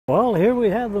Well, here we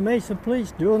have the Mesa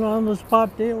Police doing on the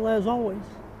spot deal as always.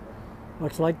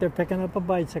 Looks like they're picking up a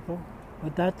bicycle,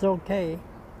 but that's okay.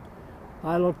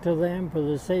 I look to them for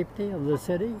the safety of the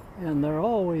city, and they're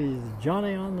always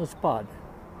Johnny on the spot.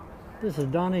 This is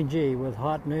Donnie G with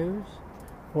hot news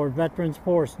for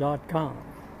VeteransForce.com.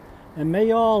 And may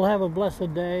you all have a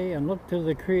blessed day and look to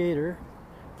the Creator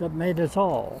that made us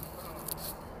all.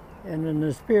 And in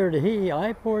the spirit of He,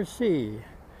 I foresee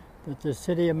that the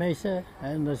city of Mesa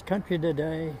and this country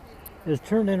today is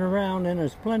turning around in a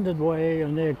splendid way,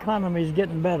 and the economy's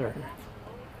getting better.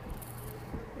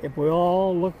 If we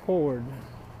all look forward,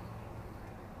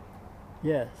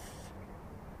 yes,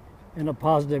 in a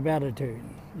positive attitude.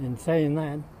 In saying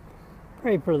that,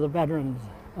 pray for the veterans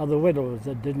of the widows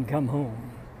that didn't come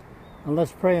home. And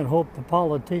let's pray and hope the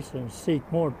politicians seek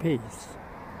more peace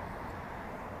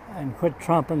and quit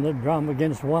tromping the drum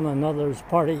against one another's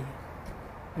party,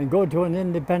 and go to an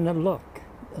independent look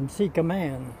and seek a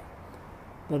man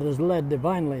that is led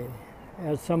divinely,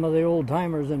 as some of the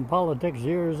old-timers in politics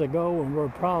years ago, and we're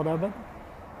proud of it,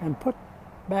 and put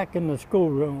back in the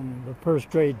schoolroom the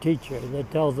first-grade teacher that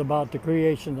tells about the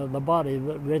creation of the body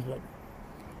that with it.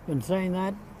 In saying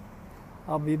that,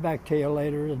 I'll be back to you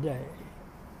later today.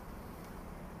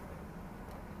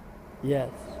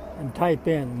 Yes, and type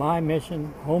in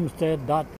mymissionhomestead.com.